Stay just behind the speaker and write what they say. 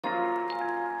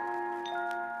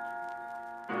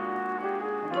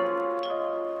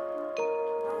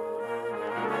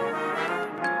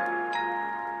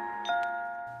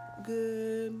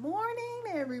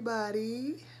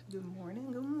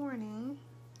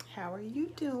are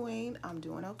you doing? I'm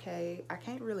doing okay. I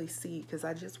can't really see because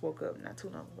I just woke up not too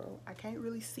long ago. I can't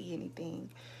really see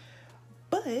anything,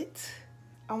 but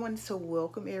I wanted to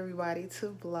welcome everybody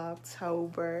to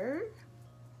Vlogtober.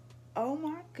 Oh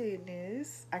my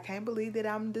goodness, I can't believe that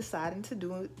I'm deciding to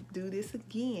do this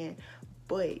again.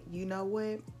 But you know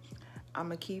what? I'm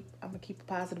gonna keep a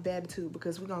positive attitude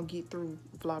because we're gonna get through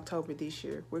Vlogtober this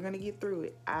year. We're gonna get through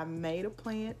it. I made a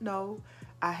plan. No,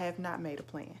 I have not made a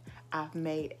plan. I've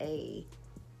made a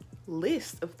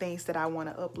list of things that I want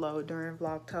to upload during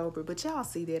Vlogtober, but y'all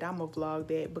see that I'm gonna vlog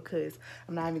that because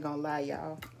I'm not even gonna lie,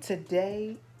 y'all.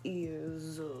 Today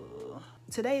is the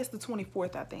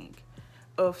 24th, I think,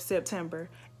 of September,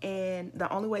 and the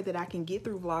only way that I can get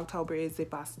through Vlogtober is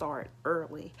if I start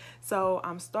early. So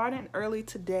I'm starting early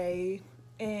today,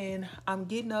 and I'm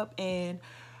getting up and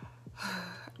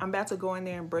I'm about to go in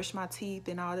there and brush my teeth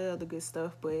and all the other good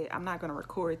stuff, but I'm not gonna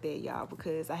record that, y'all,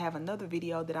 because I have another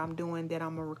video that I'm doing that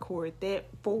I'm gonna record that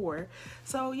for.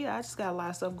 So yeah, I just got a lot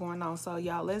of stuff going on. So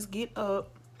y'all, let's get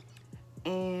up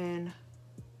and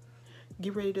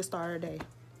get ready to start our day.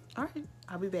 All right,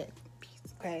 I'll be back.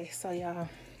 Peace. Okay, so y'all,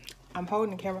 I'm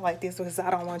holding the camera like this because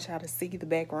I don't want y'all to see the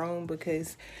back room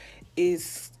because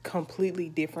it's completely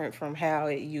different from how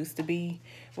it used to be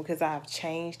because I've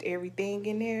changed everything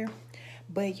in there.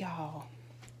 But y'all,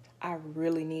 I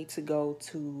really need to go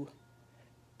to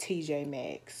TJ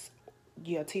Maxx.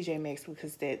 Yeah, TJ Maxx,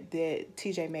 because that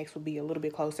TJ Maxx will be a little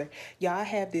bit closer. Y'all, I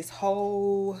have this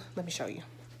whole, let me show you.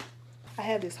 I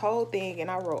have this whole thing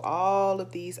and I wrote all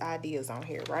of these ideas on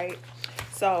here, right?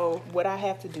 So what I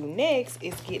have to do next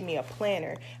is get me a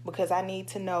planner because I need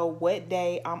to know what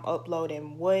day I'm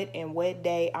uploading what and what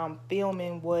day I'm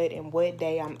filming what and what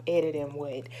day I'm editing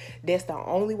what. That's the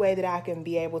only way that I can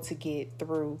be able to get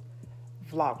through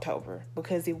Vlogtober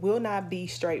because it will not be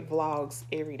straight vlogs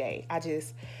every day.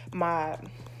 My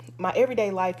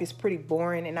everyday life is pretty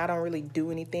boring and I don't really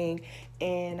do anything,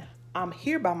 and I'm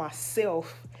here by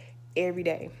myself every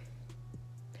day.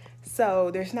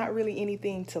 So there's not really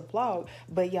anything to vlog.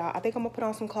 But y'all, I think I'm gonna put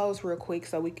on some clothes real quick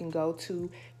so we can go to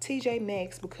TJ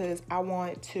Maxx because I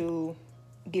want to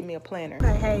get me a planner.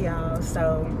 Okay, hey y'all,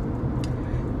 so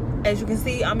as you can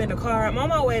see, I'm in the car. I'm on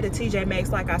my way to TJ Maxx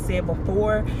like I said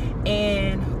before,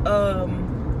 and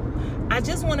I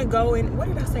just want to go in. What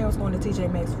did I say I was going to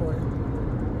TJ Maxx for?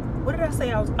 What did I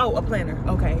say I was? Oh, a planner.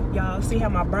 Okay, y'all see how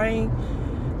my brain,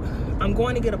 I'm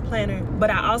going to get a planner, but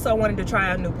I also wanted to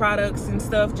try out new products and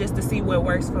stuff just to see what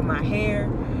works for my hair.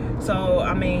 So,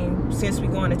 I mean, since we're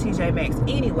going to TJ Maxx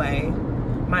anyway,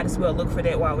 might as well look for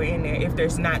that while we're in there if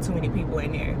there's not too many people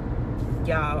in there.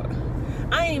 Y'all,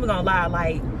 I ain't even gonna lie,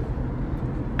 like,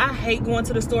 I hate going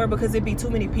to the store because it be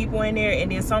too many people in there,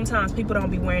 and then sometimes people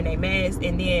don't be wearing their masks,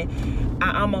 and then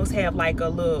I almost have like a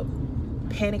little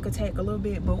panic attack a little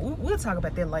bit, but we'll talk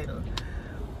about that later.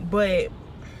 But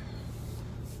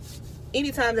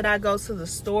anytime that I go to the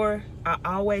store, I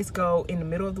always go in the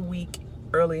middle of the week,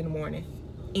 early in the morning,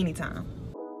 anytime.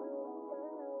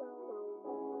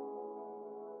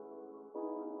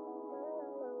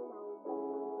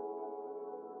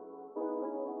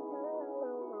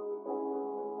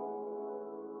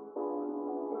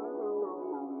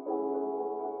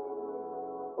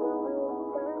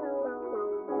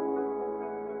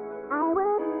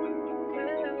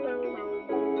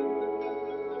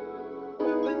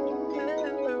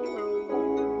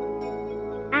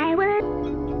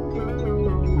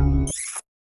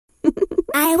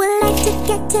 I would like to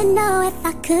get to know if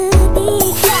I could be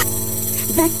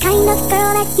the kind of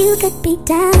girl that you could be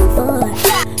down for.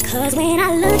 Cause when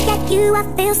I look at you, I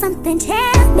feel something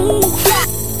tell me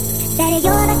that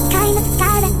you're the kind of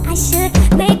guy that I should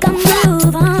make a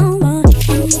move on.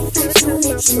 And if I don't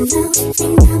let you know,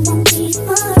 then I won't be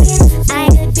for you. I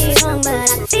could be wrong, but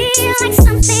I feel like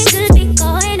something could be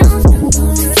going on. The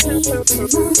more I see you, the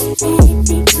more that it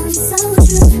becomes so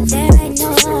true. There ain't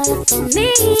no other for me,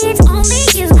 it's only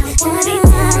you. I wanna be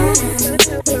down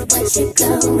with what you're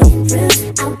going through.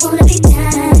 I wanna be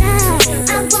down,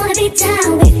 I wanna be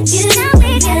down with you. Now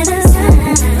we're together,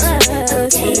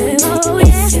 okay, oh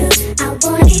it's true. I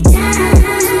wanna be down.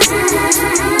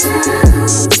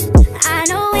 I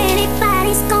know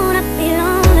anybody's gonna be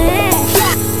lonely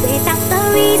without the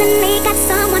reason they got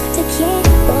someone to care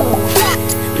for.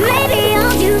 Maybe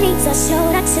all you need's a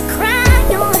shoulder to cry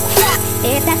on.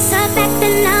 If that's a fact,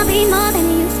 then I'll be more than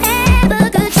you've ever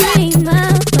could dream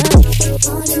of.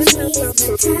 All you need is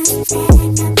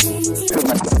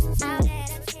my time.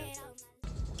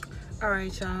 All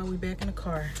right, y'all, we back in the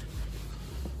car.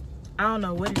 I don't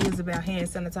know what it is about hand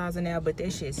sanitizer now, but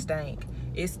that shit stank.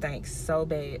 It stinks so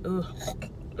bad. Ugh.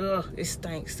 Ugh, it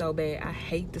stinks so bad. I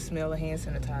hate the smell of hand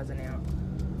sanitizer now.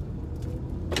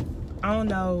 I don't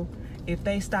know if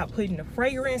they stop putting the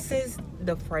fragrances,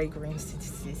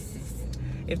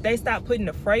 if they stop putting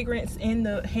the fragrance in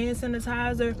the hand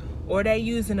sanitizer, or they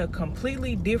using a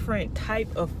completely different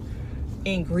type of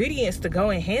ingredients to go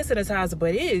in hand sanitizer,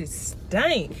 but it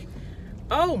stink.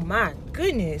 Oh my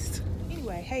goodness.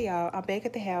 Anyway, hey y'all, I'm back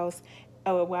at the house.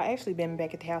 Well, I actually been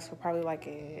back at the house for probably like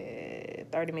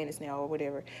 30 minutes now or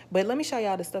whatever. But let me show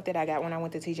y'all the stuff that I got when I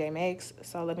went to TJ Maxx.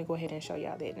 So let me go ahead and show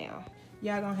y'all that now.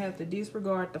 Y'all gonna have to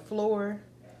disregard the floor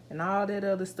and all that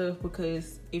other stuff,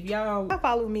 because if y'all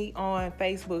follow me on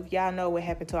Facebook, y'all know what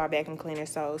happened to our vacuum cleaner.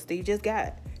 So Steve just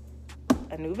got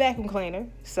a new vacuum cleaner.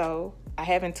 So I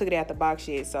haven't took it out the box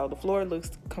yet. So the floor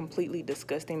looks completely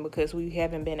disgusting because we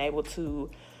haven't been able to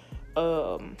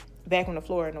vacuum the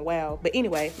floor in a while. But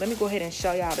anyway, let me go ahead and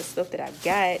show y'all the stuff that I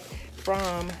got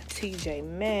from TJ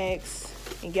Maxx.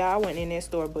 And y'all, I went in that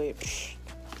store but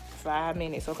 5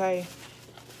 minutes, okay?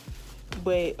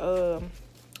 But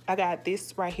I got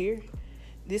this right here.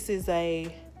 This is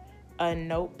a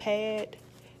notepad,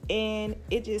 and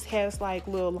it just has like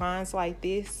little lines like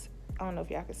this. I don't know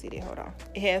if y'all can see that. Hold on.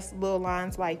 It has little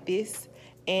lines like this.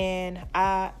 And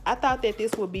I thought that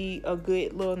this would be a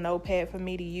good little notepad for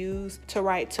me to use to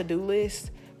write to-do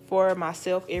lists for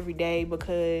myself every day,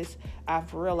 because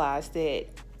I've realized that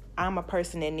I'm a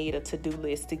person that need a to-do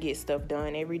list to get stuff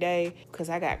done every day, because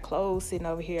I got clothes sitting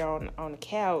over here on the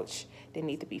couch that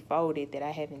need to be folded that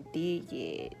I haven't did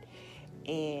yet.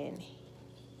 And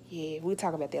yeah, we'll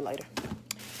talk about that later.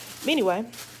 But anyway,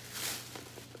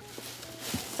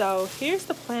 so here's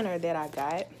the planner that I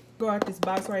got. Go out this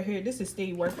box right here. This is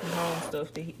Steve work from home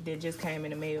stuff that just came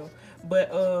in the mail. But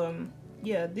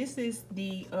yeah, this is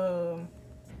the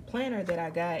planner that I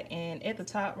got, and at the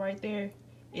top right there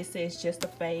it says just a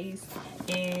phase,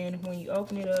 and when you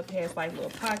open it up, it has like little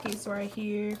pockets right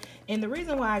here. And the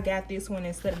reason why I got this one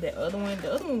instead of the other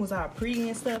one was all pretty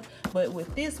and stuff, but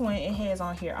with this one it has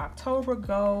on here October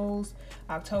goals,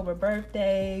 October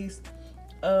birthdays,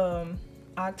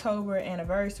 October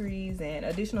anniversaries, and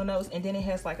additional notes, and then it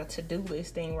has like a to-do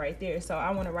list thing right there. So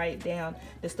I want to write down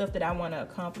the stuff that I want to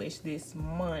accomplish this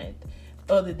month,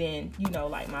 other than, you know,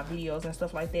 like my videos and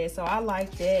stuff like that. So I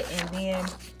like that. And then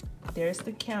there's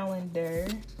the calendar,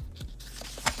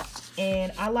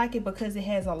 and I like it because it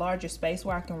has a larger space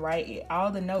where I can write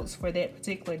all the notes for that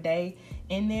particular day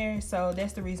in there. So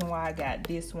that's the reason why I got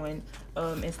this one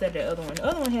instead of the other one. The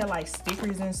other one had like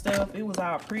stickers and stuff. It was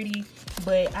all pretty,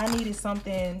 but I needed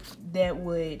something that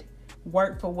would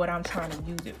work for what I'm trying to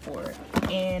use it for.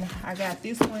 And I got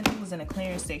this one. It was in a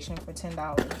clearance section for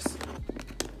 $10.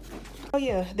 Oh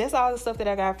yeah, that's all the stuff that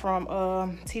I got from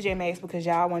TJ Maxx, because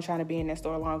y'all wasn't trying to be in that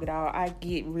store long at all. I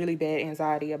get really bad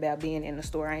anxiety about being in the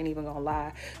store, I ain't even gonna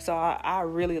lie. So I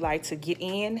really like to get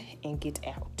in and get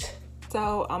out.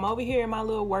 So I'm over here in my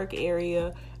little work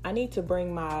area. I need to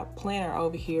bring my planner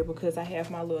over here because I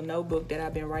have my little notebook that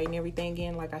I've been writing everything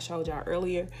in, like I showed y'all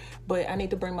earlier. But I need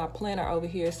to bring my planner over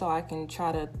here so I can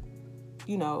try to,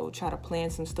 you know, try to plan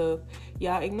some stuff.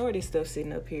 Y'all ignore this stuff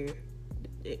sitting up here.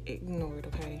 Ignore it,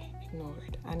 okay? Ignore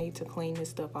it. I need to clean this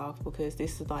stuff off because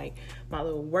this is like my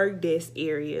little work desk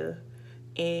area,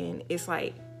 and it's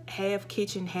like half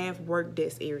kitchen, half work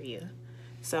desk area.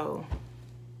 So,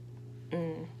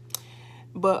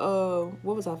 but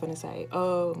what was I finna say?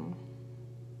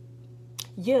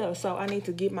 Yeah, so I need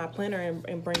to get my planner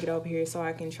and bring it over here so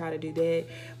I can try to do that.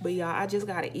 But y'all, I just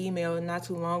got an email not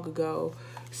too long ago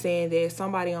saying that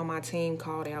somebody on my team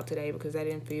called out today because I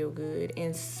didn't feel good.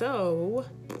 And so,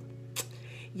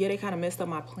 yeah, they kind of messed up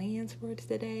my plans for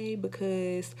today,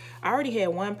 because I already had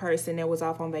one person that was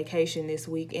off on vacation this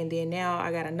week, and then now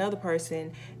I got another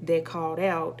person that called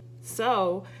out.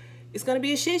 So it's gonna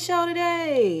be a shit show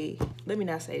today. Let me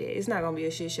not say that. It's not gonna be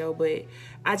a shit show, but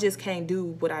I just can't do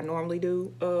what I normally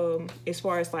do as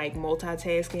far as like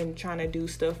multitasking, trying to do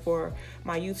stuff for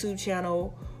my YouTube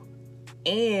channel.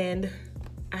 And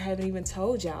I haven't even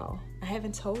told y'all.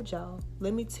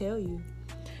 Let me tell you.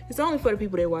 It's only for the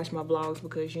people that watch my vlogs,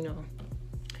 because, you know.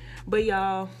 But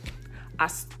y'all,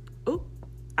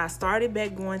 I started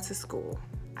back going to school.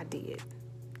 I did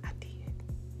that.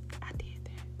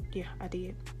 Yeah, I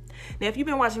did. Now, if you've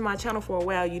been watching my channel for a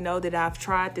while, you know that I've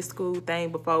tried the school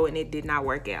thing before and it did not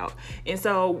work out. And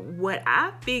so what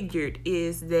I figured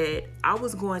is that I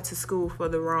was going to school for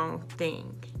the wrong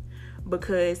thing,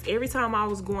 because every time I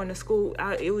was going to school,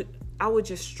 I would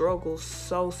just struggle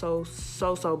so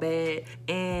bad,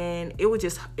 and it was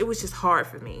just hard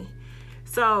for me.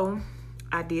 So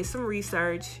I did some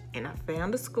research and I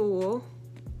found a school,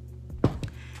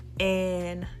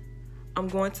 and I'm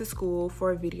going to school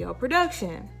for video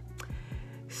production.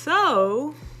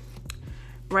 So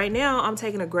right now I'm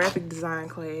taking a graphic design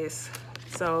class.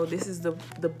 So this is the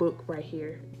book right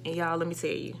here. And y'all, let me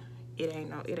tell you, it ain't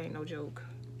no joke.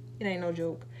 It ain't no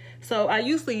joke. So I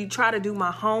usually try to do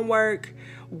my homework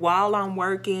while I'm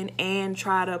working and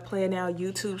try to plan out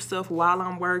YouTube stuff while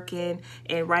I'm working.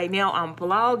 And right now I'm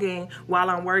vlogging while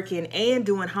I'm working and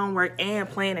doing homework and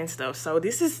planning stuff. So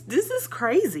this is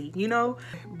crazy, you know?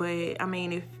 But I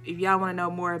mean, if y'all want to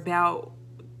know more about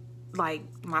like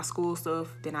my school stuff,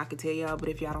 then I could tell y'all. But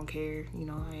if y'all don't care, you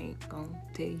know, I ain't gonna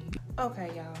tell you.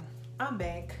 Okay, y'all, I'm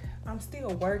back. I'm still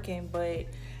working, but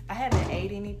I haven't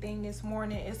ate anything this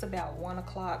morning. It's about 1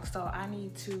 o'clock, so I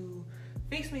need to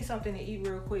fix me something to eat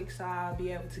real quick so I'll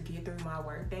be able to get through my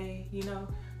work day, you know?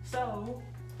 So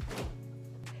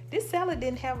this salad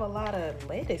didn't have a lot of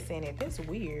lettuce in it. That's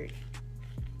weird.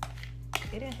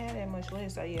 It didn't have that much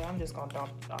lettuce, so yeah, I'm just gonna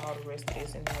dump all the rest of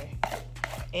this in there.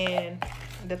 And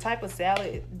the type of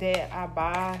salad that I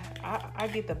buy, I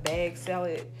get the bag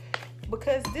salad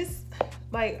because this,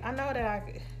 like, I know that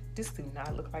this do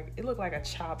not look like, it look like a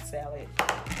chopped salad.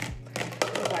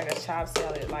 It look like a chopped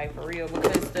salad, like, for real,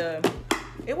 because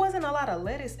it wasn't a lot of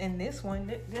lettuce in this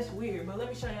one. That's weird, but let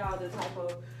me show y'all the type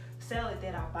of salad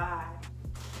that I buy.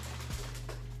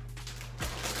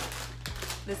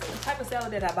 The type of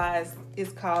salad that I buy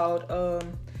is called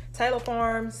Taylor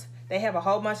Farms. They have a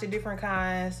whole bunch of different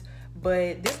kinds,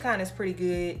 but this kind is pretty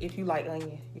good if you like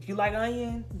onion. If you like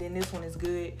onion, then this one is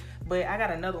good. But I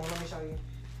got another one, let me show you.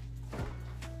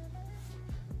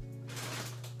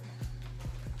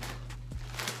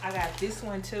 I got this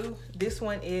one too. This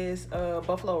one is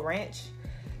Buffalo Ranch.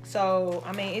 So,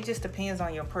 I mean, it just depends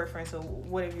on your preference of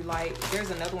whatever you like. There's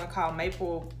another one called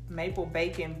Maple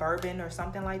Bacon Bourbon or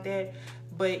something like that.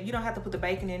 But you don't have to put the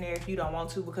bacon in there if you don't want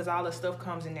to, because all the stuff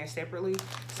comes in there separately.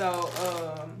 So,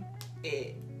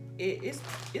 it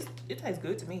tastes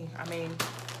good to me. I mean,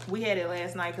 we had it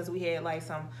last night because we had like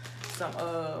some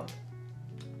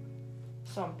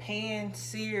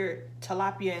pan-seared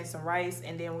tilapia and some rice,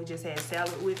 and then we just had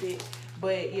salad with it.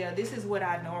 But yeah, this is what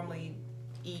I normally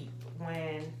eat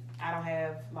when I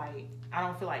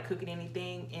don't feel like cooking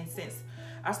anything. And since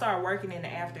I started working in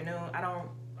the afternoon, I don't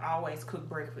always cook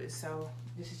breakfast, so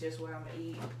this is just what I'm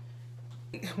gonna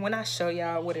eat. When I show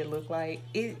y'all what it look like,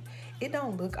 it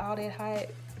don't look all that hot,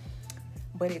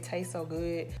 but it tastes so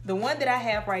good. The one that I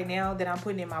have right now that I'm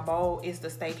putting in my bowl is the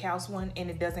steakhouse one, and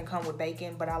it doesn't come with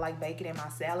bacon, but I like bacon in my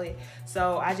salad.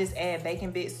 So I just add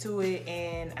bacon bits to it,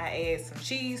 and I add some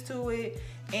cheese to it,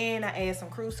 and I add some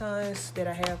croutons that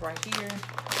I have right here.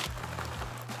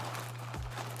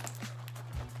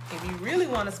 If you really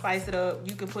want to spice it up,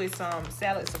 you can put some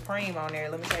salad supreme on there.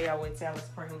 Let me show y'all what salad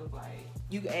supreme look like.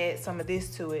 You can add some of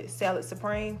this to it. Salad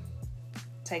supreme,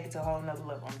 take it to a whole nother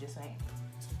level, I'm just saying.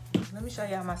 Let me show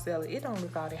y'all my salad. It don't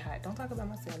look all that hot. Don't talk about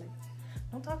my salad.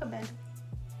 Don't talk about it.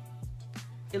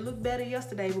 It looked better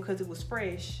yesterday because it was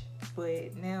fresh,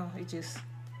 but now it tastes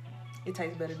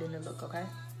better than it look, okay?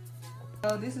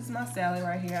 So this is my salad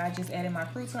right here. I just added my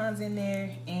croutons in there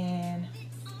and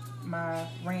my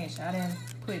ranch. I didn't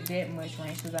put that much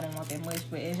ranch because I didn't want that much,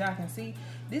 but as y'all can see,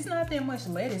 there's not that much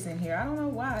lettuce in here. I don't know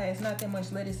why it's not that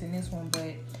much lettuce in this one,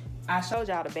 but I showed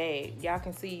y'all the bag. Y'all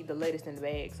can see the lettuce in the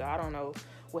bag, so I don't know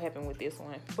what happened with this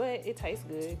one, but it tastes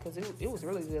good because it was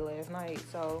really good last night.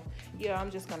 So yeah,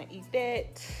 I'm just gonna eat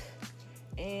that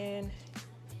and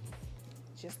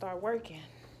just start working.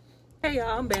 Hey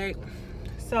y'all, I'm back.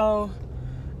 So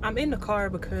I'm in the car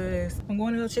because I'm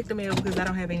going to go check the mail because I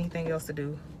don't have anything else to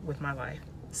do with my life.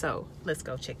 So let's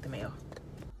go check the mail.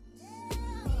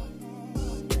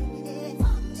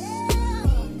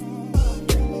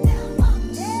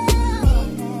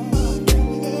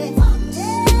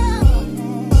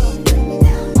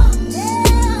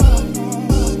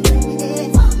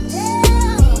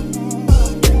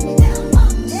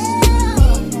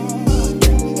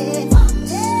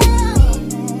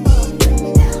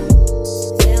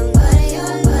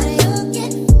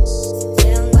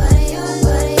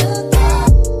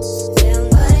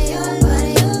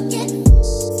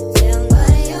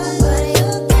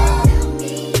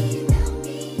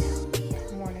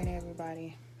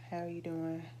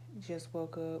 Just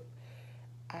woke up.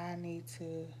 I need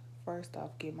to first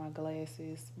off get my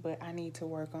glasses, but I need to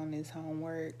work on this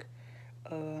homework.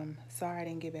 Sorry I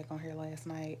didn't get back on here last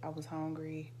night. I was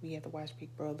hungry. We had to watch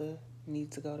Big Brother.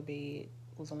 Need to go to bed. It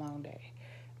was a long day,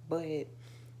 but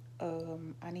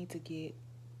I need to get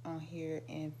on here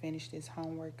and finish this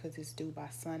homework because it's due by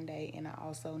Sunday, and I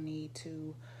also need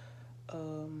to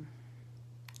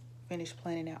finish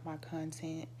planning out my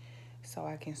content so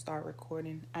I can start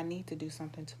recording. I need to do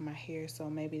something to my hair, so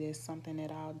maybe there's something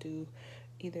that I'll do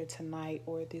either tonight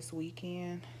or this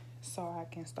weekend so I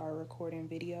can start recording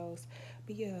videos.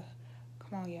 But yeah,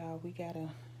 come on y'all, we gotta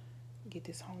get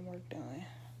this homework done.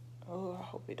 Oh, I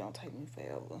hope it don't take me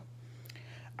forever.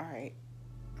 All right.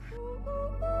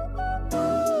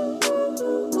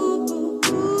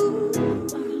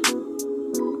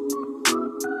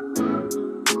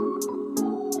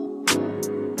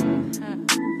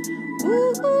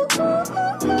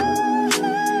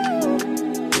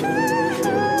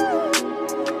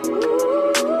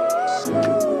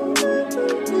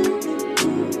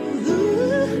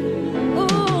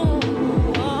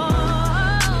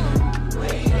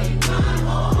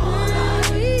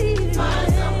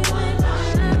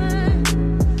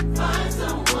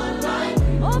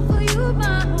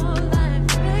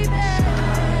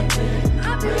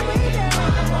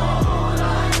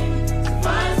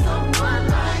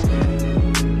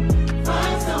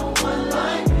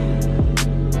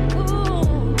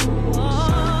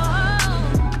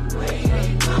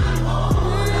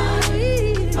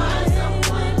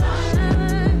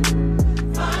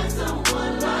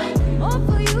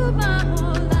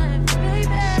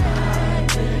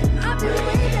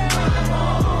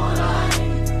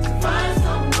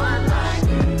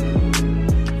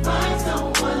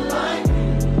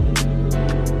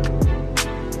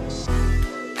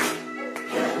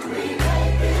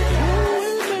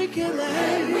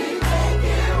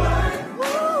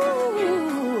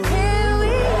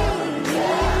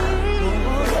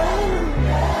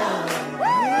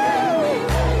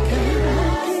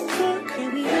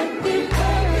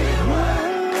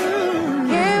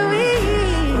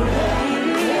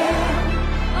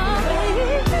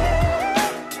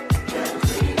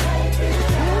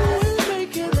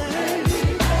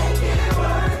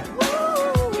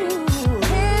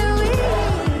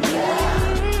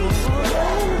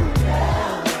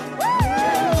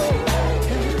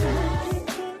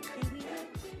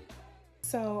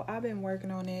 So I've been working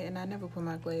on it, and I never put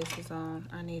my glasses on.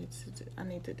 I need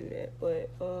to do that, but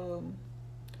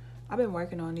I've been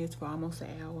working on this for almost an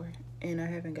hour, and I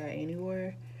haven't got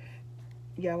anywhere.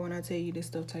 Y'all, when I tell you this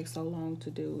stuff takes so long to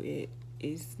do,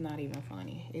 it's not even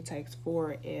funny. It takes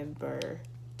forever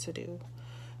to do.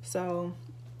 So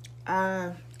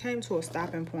I came to a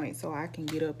stopping point so I can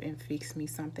get up and fix me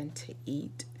something to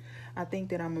eat. I think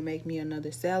that I'm gonna make me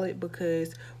another salad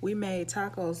because we made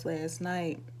tacos last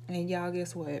night. And y'all,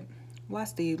 guess what? Why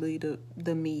Steve leave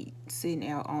the meat sitting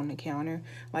out on the counter?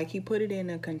 Like, he put it in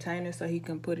a container so he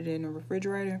can put it in the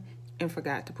refrigerator and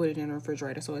forgot to put it in the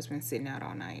refrigerator, so it's been sitting out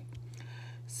all night.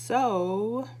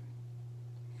 So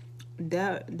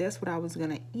that's what I was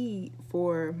gonna eat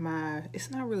for my,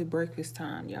 it's not really breakfast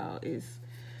time, y'all. It's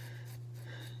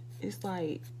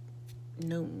like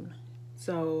noon.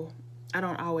 So I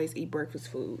don't always eat breakfast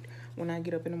food when I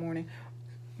get up in the morning.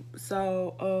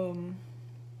 So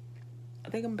I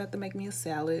think I'm about to make me a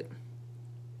salad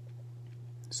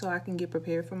so I can get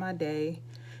prepared for my day.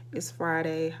 It's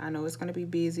Friday. I know it's going to be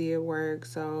busy at work.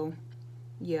 So,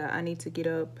 yeah, I need to get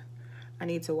up. I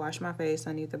need to wash my face.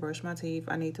 I need to brush my teeth.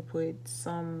 I need to put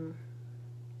some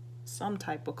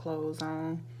type of clothes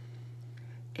on.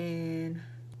 And,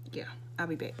 yeah, I'll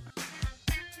be back.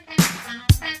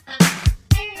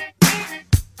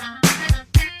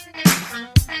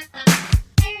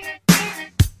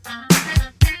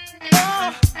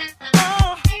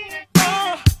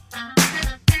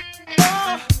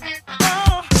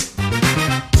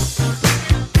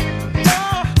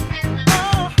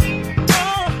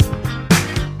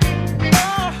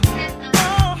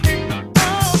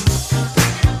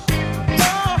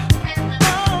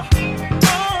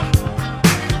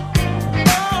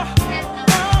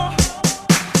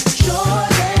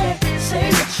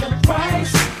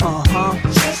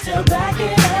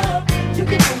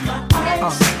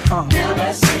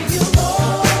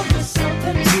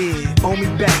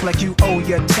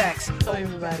 Hello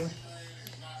everybody,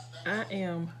 I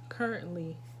am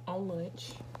currently on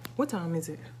lunch. What time is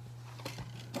it?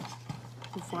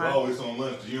 You're always on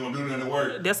lunch. You don't do nothing at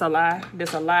work. That's a lie.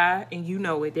 That's a lie, and you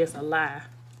know it. That's a lie.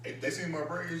 Hey, they seen my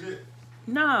braids yet?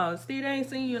 No, Steve, they ain't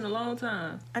seen you in a long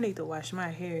time. I need to wash my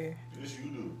hair. Yes,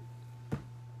 you do.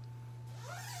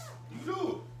 You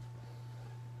do.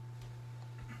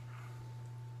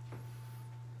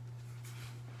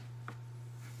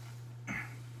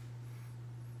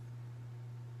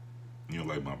 You don't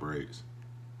like my braids?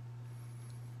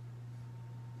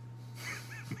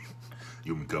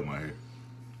 You want me to cut my hair?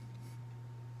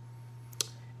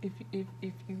 If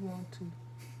you want to.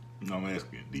 No, I'm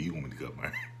asking. Do you want me to cut my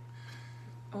hair?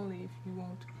 Only if you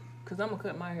want to. Because I'm going to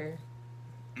cut my hair.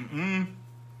 You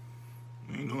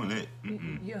ain't doing that.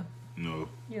 Yeah. No.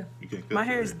 Yeah. You can't cut My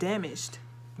hair your is damaged.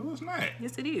 No, it's not.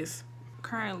 Yes, it is.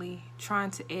 Currently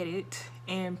trying to edit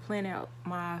and plan out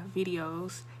my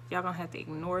videos. Y'all gonna have to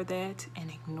ignore that and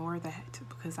ignore that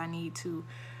because I need to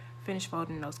finish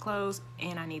folding those clothes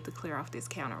and I need to clear off this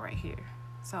counter right here.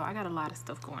 So I got a lot of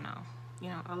stuff going on, you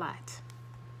know, a lot.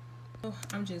 So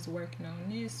I'm just working on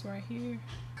this right here.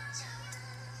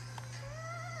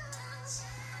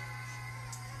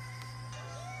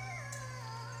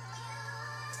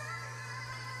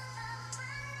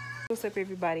 What's up,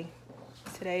 everybody?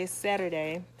 Today is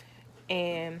Saturday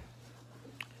and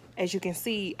as you can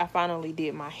see, I finally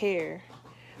did my hair.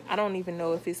 I don't even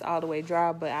know if it's all the way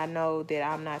dry, but I know that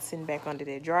I'm not sitting back under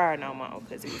that dryer no more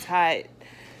because it was hot.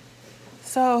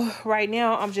 So right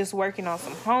now I'm just working on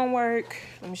some homework.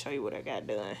 Let me show you what I got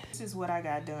done. This is what I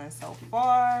got done so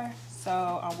far.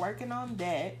 So I'm working on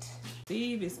that.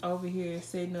 Steve is over here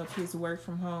setting up his work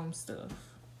from home stuff.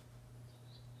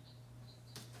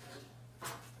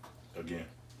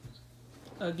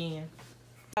 Again.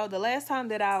 So the last time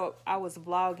that I was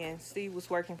vlogging, Steve was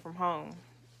working from home,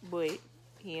 but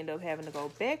he ended up having to go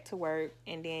back to work,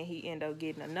 and then he ended up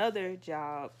getting another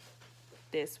job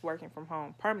that's working from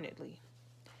home permanently.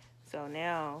 So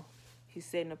now he's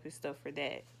setting up his stuff for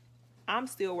that. I'm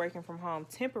still working from home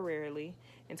temporarily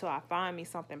until I find me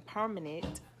something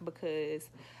permanent, because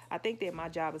I think that my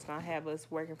job is gonna have us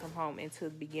working from home until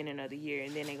the beginning of the year,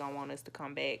 and then they're gonna want us to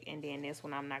come back, and then that's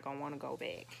when I'm not gonna want to go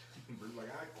back. Like,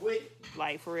 I quit.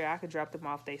 Like, for real, I could drop them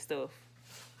off their stuff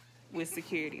with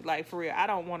security. Like, for real, I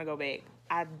don't want to go back.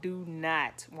 I do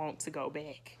not want to go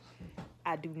back.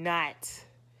 I do not.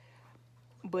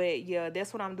 But yeah,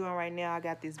 that's what I'm doing right now. I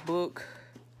got this book,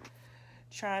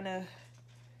 trying to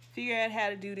figure out how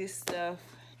to do this stuff.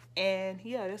 And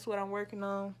yeah, that's what I'm working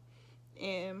on.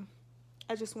 And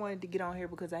I just wanted to get on here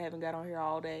because I haven't got on here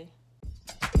all day.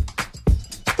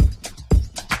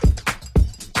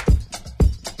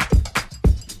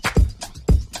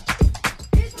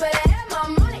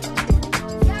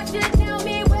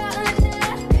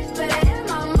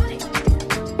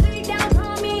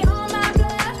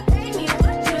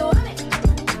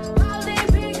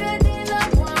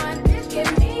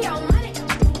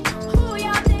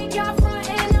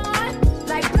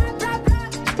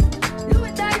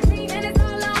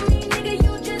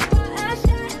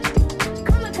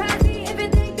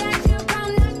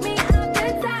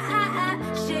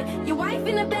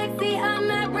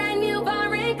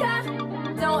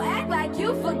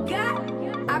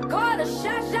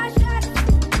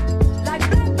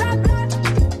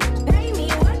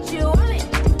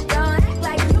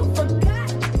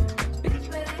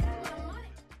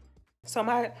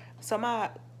 So my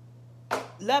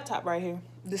laptop right here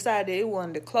decided it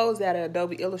wanted to close out of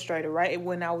Adobe Illustrator right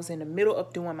when I was in the middle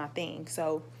of doing my thing.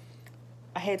 So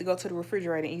I had to go to the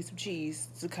refrigerator and eat some cheese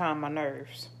to calm my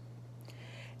nerves.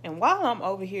 And while I'm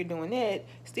over here doing that,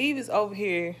 Steve is over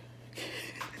here.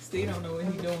 Steve don't know what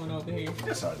he's doing over here.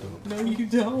 Yes, I do. No, you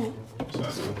don't.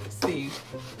 Yes, I do. Steve,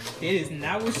 that is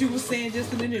not what you was saying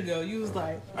just a minute ago. You was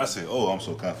like, I said, oh, I'm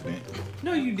so confident.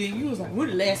 no, you didn't. You was like, when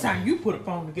the last time you put a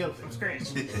phone together from scratch?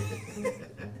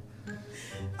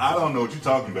 I don't know what you're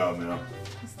talking about now.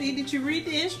 Steve, did you read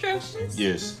the instructions?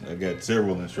 Yes, I got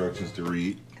several instructions to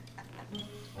read.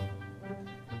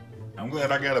 I'm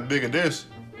glad I got a bigger disc,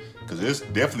 because this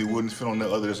definitely wouldn't fit on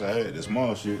the other disc I had. The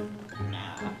small shit. Nah.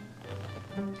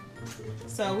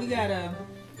 So we got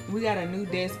a new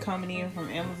desk coming in from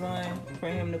Amazon for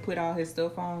him to put all his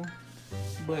stuff on.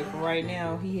 But for right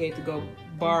now, he had to go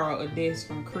borrow a desk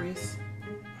from Chris.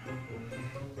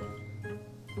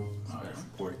 Alright,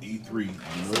 report E3.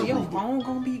 So your phone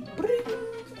gonna be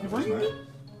ringing?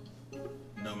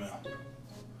 No, ma'am.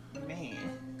 Man.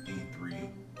 E3.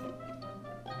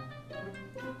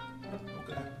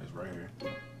 Okay, it's right here.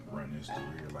 Run this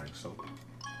through here like so.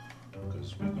 Because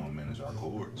we're going to manage our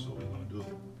cords, so we're going to do it.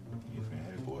 You can't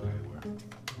have cords everywhere.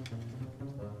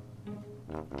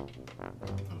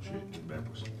 Oh shit, get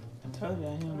backwards. I told you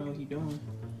I don't know what he's doing.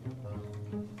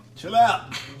 Chill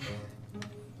out!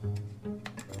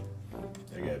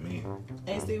 They got me.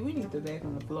 Hey, Steve, we need the back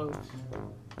on the floor.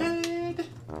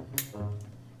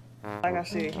 Like I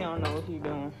said, he don't know what he's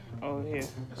doing over here.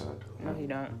 Yes, I do. No, he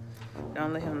don't.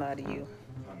 Don't let him lie to you.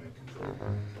 I'm in control.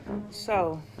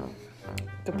 So,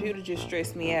 computer just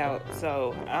stressed me out,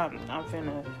 so I'm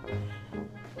finna,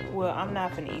 well, I'm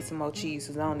not finna eat some more cheese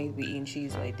because I don't need to be eating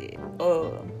cheese like that.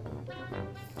 Oh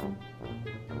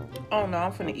no,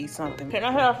 I'm finna eat something. Can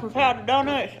I have some powdered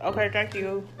donuts? Okay, thank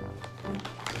you.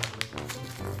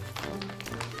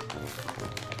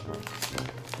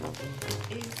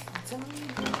 It's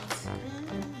donut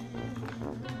time.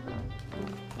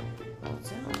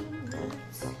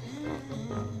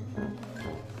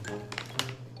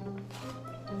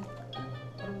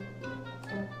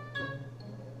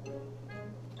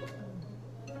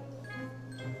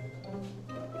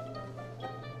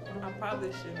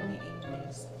 probably shouldn't be eating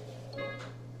this.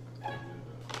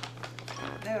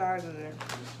 They are good.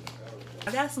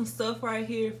 I got some stuff right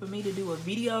here for me to do a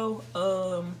video,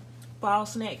 fall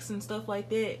snacks and stuff like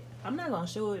that. I'm not gonna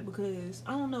show it because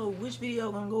I don't know which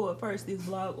video gonna go up first, this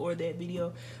vlog or that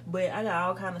video. But I got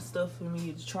all kind of stuff for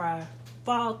me to try,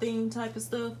 fall theme type of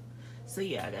stuff. So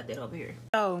yeah, I got that over here.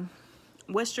 So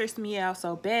what stressed me out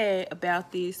so bad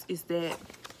about this is that,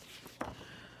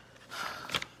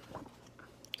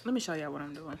 let me show y'all what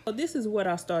I'm doing. So this is what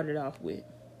I started off with.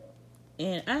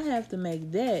 And I have to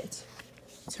make that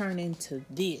turn into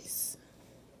this.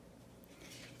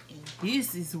 And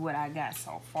this is what I got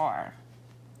so far.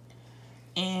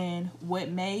 And what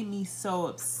made me so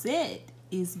upset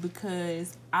is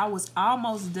because I was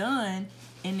almost done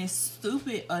and this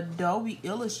stupid Adobe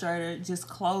Illustrator just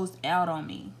closed out on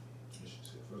me. She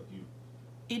said, fuck you.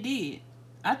 It did.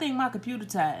 I think my computer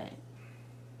tired.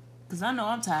 Because I know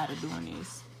I'm tired of doing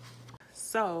this.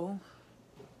 So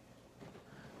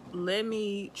let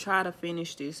me try to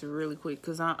finish this really quick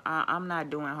because I'm not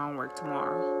doing homework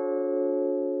tomorrow.